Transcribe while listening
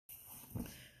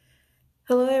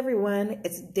Hello everyone,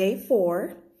 it's day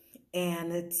 4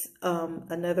 and it's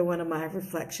another one of my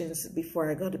reflections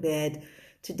before I go to bed.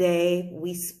 Today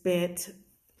we spent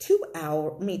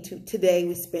today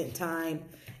we spent time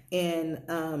in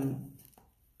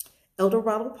El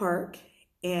Dorado Park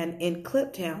and in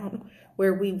Cliptown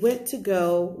where we went to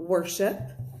go worship,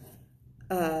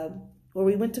 and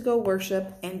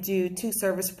do 2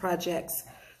 service projects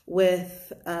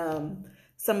with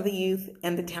some of the youth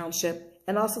and the township,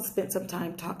 and also spent some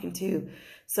time talking to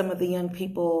some of the young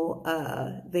people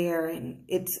there. And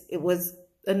it was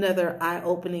another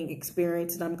eye-opening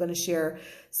experience, and I'm going to share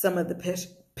some of the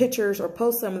pictures, or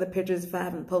post some of the pictures if I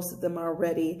haven't posted them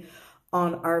already,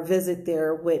 on our visit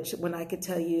there, which, when I could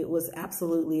tell you, it was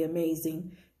absolutely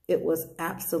amazing. It was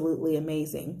absolutely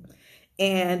amazing.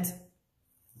 And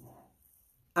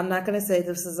I'm not going to say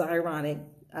this is ironic.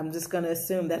 I'm just going to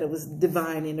assume that it was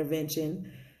divine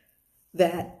intervention,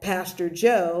 that Pastor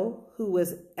Joe, who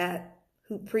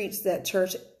preached at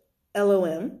church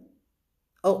Alim,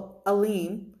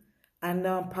 I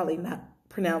know I'm probably not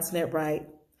pronouncing it right,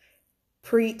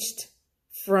 preached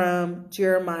from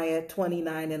Jeremiah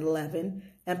 29:11,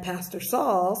 and Pastor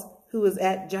Sauls, who was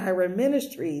at Jireh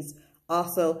Ministries,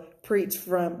 also preached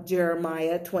from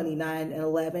Jeremiah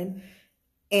 29:11.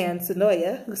 And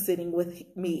Sonoya, who's sitting with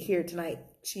me here tonight,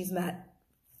 she's not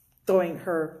throwing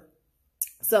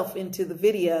herself into the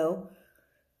video.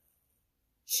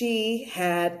 She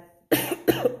had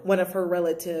one of her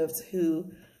relatives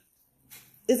who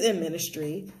is in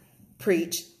ministry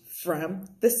preach from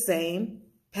the same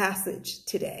passage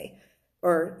today,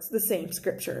 or the same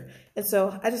scripture. And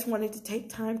so I just wanted to take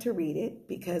time to read it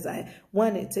because I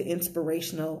wanted it's an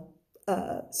inspirational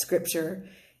scripture,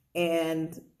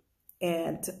 and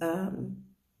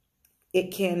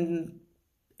it can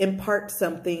impart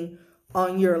something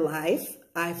on your life,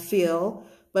 I feel,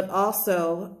 but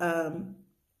also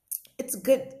it's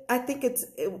good. I think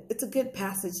it's a good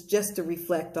passage just to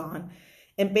reflect on.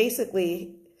 And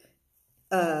basically,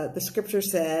 the scripture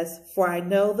says, "For I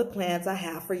know the plans I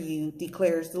have for you,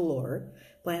 declares the Lord,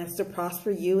 plans to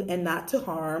prosper you and not to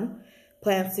harm,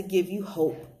 plans to give you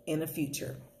hope in the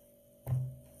future."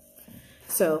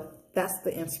 So that's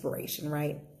the inspiration,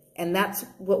 right? And that's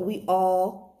what we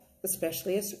all,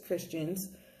 especially as Christians,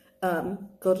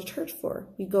 go to church for.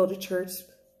 We go to church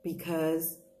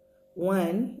because,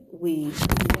 1, we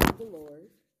love the Lord.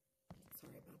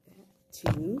 Sorry about that.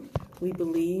 2, we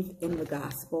believe in the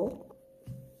gospel.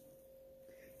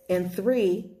 And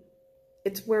 3,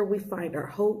 it's where we find our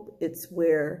hope. It's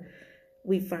where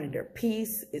we find our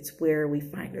peace. It's where we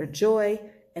find our joy.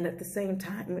 And at the same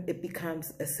time, it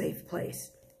becomes a safe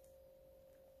place.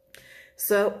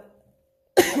 So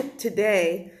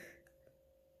today,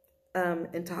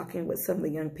 in talking with some of the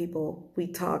young people, we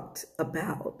talked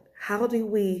about how do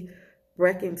we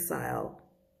reconcile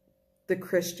the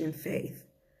Christian faith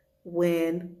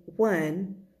when,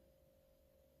 1,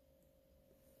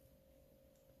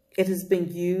 it has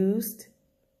been used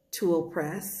to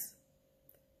oppress,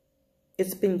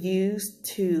 it's been used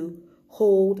to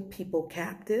hold people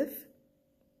captive,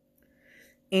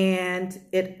 and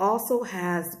it also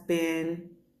has been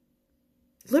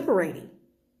liberating.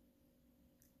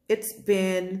 It's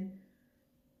been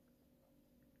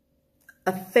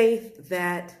a faith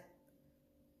that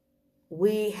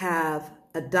we have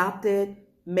adopted,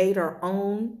 made our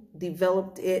own,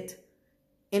 developed it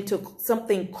into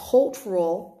something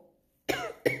cultural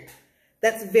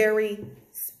that's very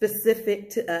specific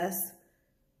to us,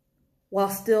 while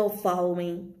still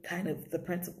following kind of the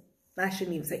principle. I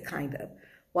shouldn't even say kind of,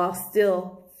 while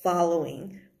still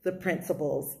following the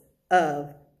principles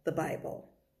of the Bible.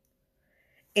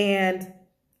 And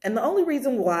the only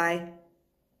reason why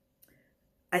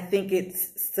I think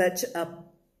it's such a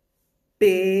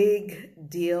big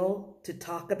deal to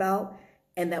talk about,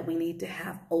 and that we need to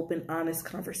have open, honest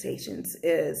conversations,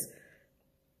 is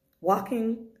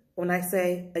walking. When I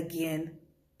say, again,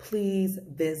 please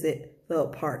visit the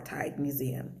Apartheid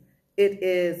Museum. It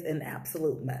is an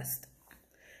absolute must.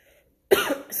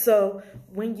 So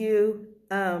when you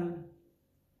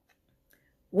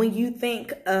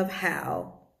think of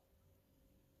how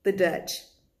the Dutch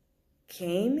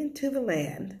came into the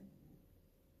land,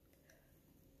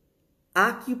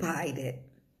 occupied it,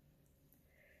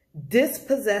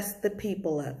 dispossessed the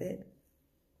people of it,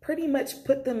 pretty much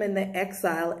put them in the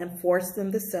exile and forced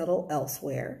them to settle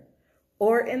elsewhere,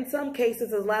 or in some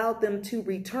cases allowed them to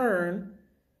return,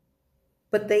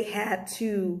 but they had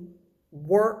to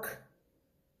work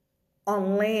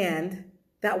on land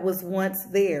that was once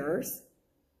theirs.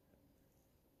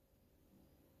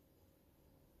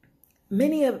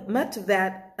 Much of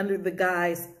that under the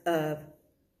guise of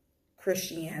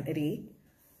Christianity,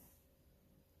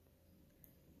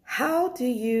 how do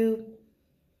you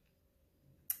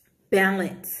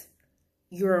balance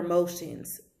your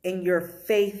emotions and your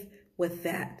faith with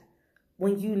that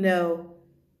when you know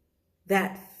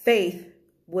that faith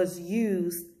was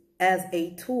used as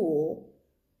a tool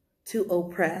to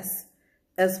oppress,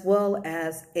 as well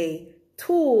as a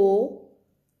tool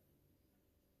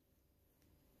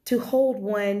to hold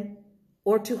one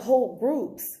or to hold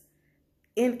groups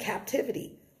in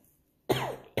captivity?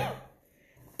 And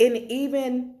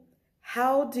even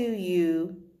how do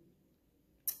you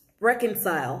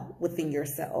reconcile within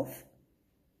yourself?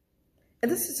 And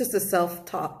this is just a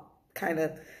self-talk kind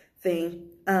of thing.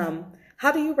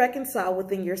 How do you reconcile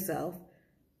within yourself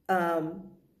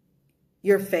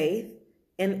your faith?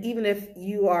 And even if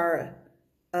you are,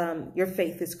 your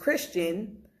faith is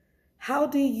Christian, how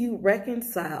do you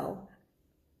reconcile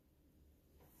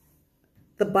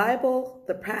the Bible,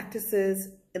 the practices,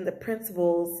 and the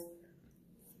principles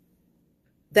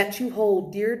that you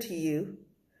hold dear to you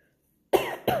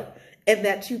and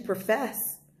that you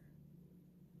profess,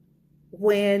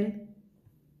 when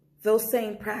those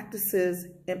same practices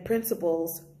and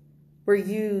principles were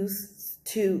used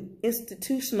to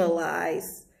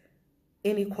institutionalize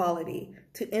inequality,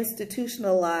 to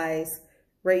institutionalize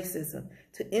racism,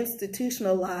 to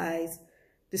institutionalize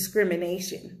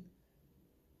discrimination?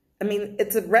 I mean,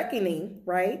 it's a reckoning,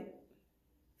 right?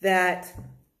 That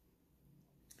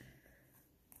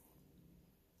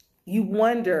you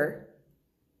wonder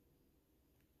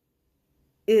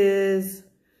is,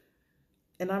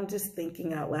 and I'm just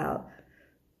thinking out loud,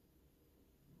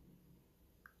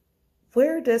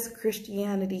 where does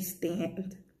Christianity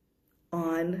stand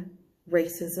on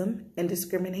racism and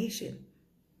discrimination?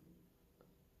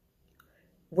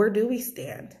 Where do we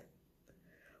stand?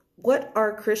 What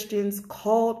are Christians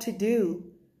called to do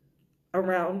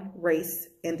around race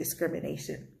and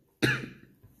discrimination?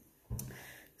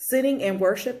 Sitting in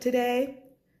worship today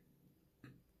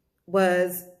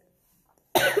was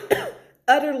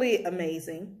utterly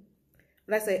amazing.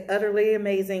 When I say utterly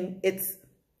amazing, it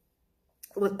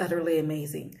was utterly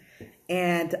amazing.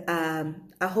 And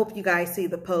I hope you guys see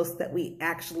the post that we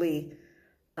actually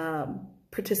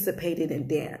participated in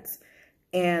dance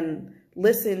and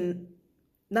listen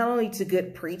not only to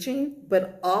good preaching,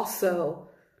 but also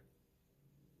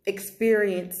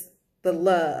experience the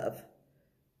love,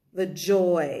 the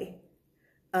joy,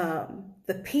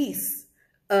 the peace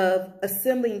of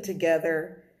assembling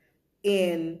together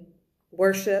in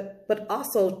worship, but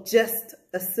also just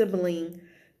assembling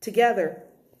together.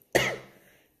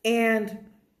 And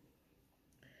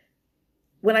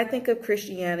when I think of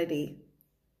Christianity,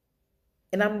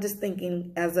 and I'm just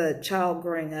thinking as a child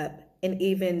growing up, and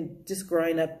even just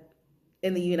growing up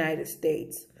in the United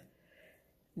States,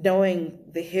 knowing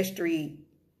the history,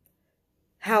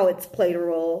 how it's played a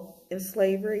role in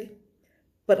slavery,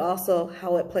 but also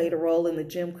how it played a role in the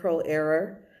Jim Crow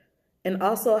era, and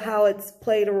also how it's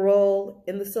played a role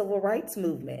in the civil rights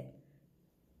movement.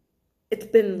 It's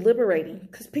been liberating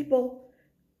because people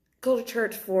go to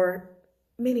church for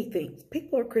many things.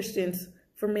 People are Christians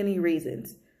for many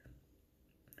reasons.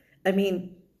 I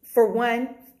mean, for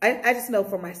one, I just know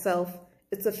for myself,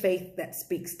 it's a faith that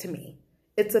speaks to me.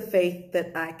 It's a faith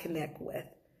that I connect with.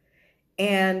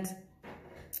 And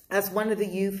as one of the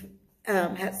youth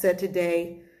had said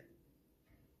today,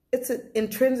 it's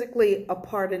intrinsically a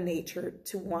part of nature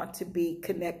to want to be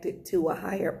connected to a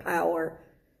higher power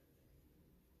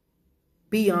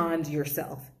beyond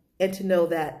yourself, and to know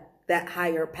that that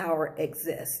higher power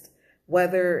exists,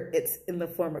 whether it's in the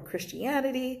form of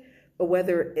Christianity or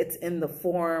whether it's in the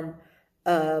form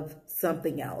of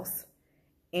something else.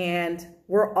 And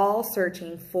we're all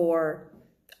searching for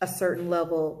a certain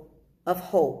level of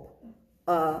hope,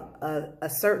 a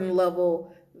certain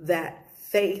level that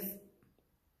faith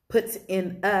puts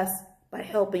in us by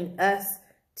helping us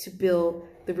to build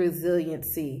the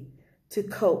resiliency to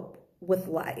cope with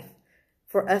life,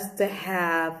 for us to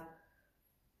have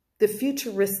the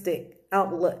futuristic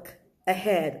outlook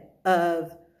ahead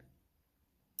of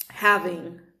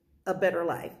having a better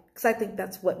life. Because I think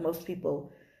that's what most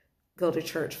people go to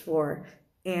church for,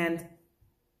 and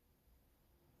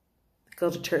go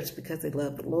to church because they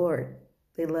love the Lord.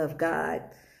 They love God.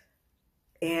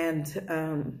 And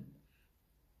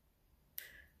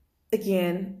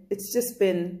again, it's just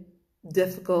been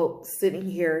difficult sitting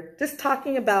here just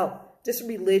talking about just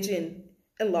religion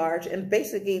at large, and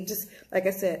basically just, like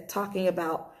I said, talking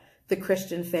about the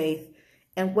Christian faith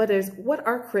and what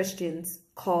are Christians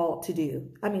called to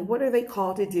do? I mean, what are they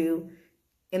called to do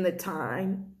in the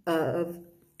time of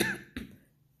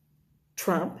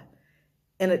Trump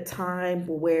in a time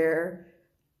where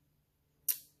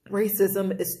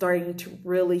racism is starting to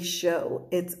really show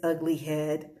its ugly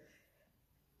head.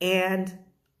 And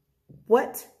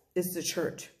what is the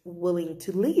church willing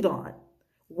to lead on?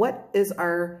 What is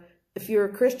if you're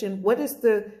a Christian, what is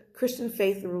the Christian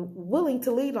faith willing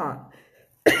to lead on?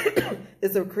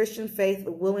 Is the Christian faith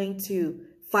willing to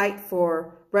fight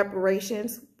for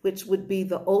reparations, which would be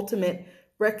the ultimate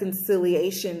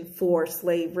reconciliation for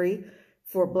slavery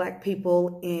for Black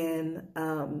people in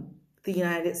the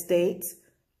United States?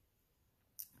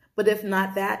 But if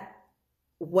not that,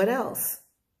 what else?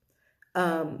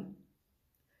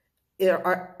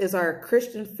 Is our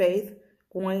Christian faith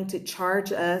going to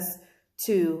charge us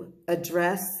to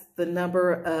address the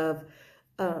number of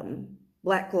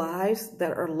Black lives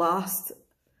that are lost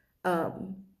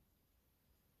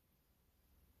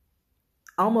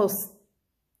almost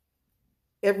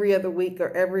every other week or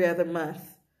every other month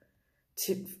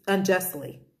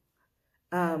unjustly?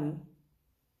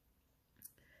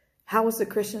 How is the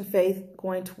Christian faith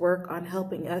going to work on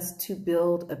helping us to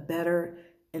build a better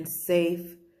and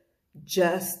safe,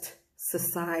 just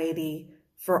society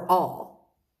for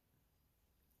all?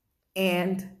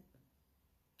 And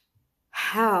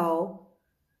how,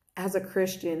 as a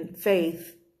Christian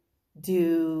faith,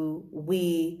 do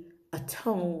we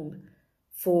atone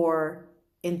for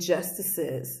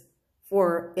injustices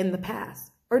in the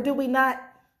past? Or do we not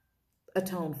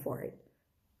atone for it?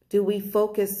 Do we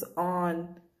focus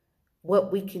on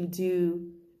what we can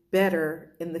do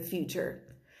better in the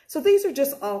future? So these are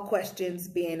just all questions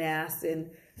being asked,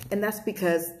 and that's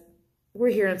because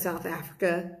we're here in South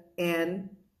Africa and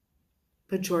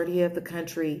majority of the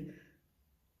country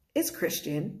is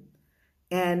Christian.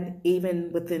 And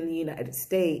even within the United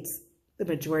States, the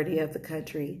majority of the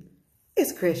country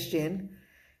is Christian.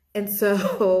 And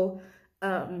so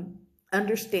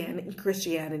understanding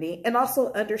Christianity and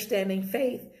also understanding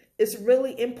faith is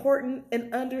really important,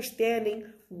 in understanding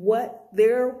what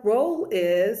their role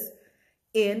is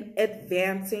in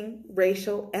advancing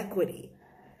racial equity.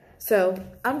 So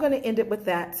I'm going to end it with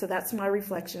that. So that's my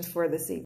reflections for this evening.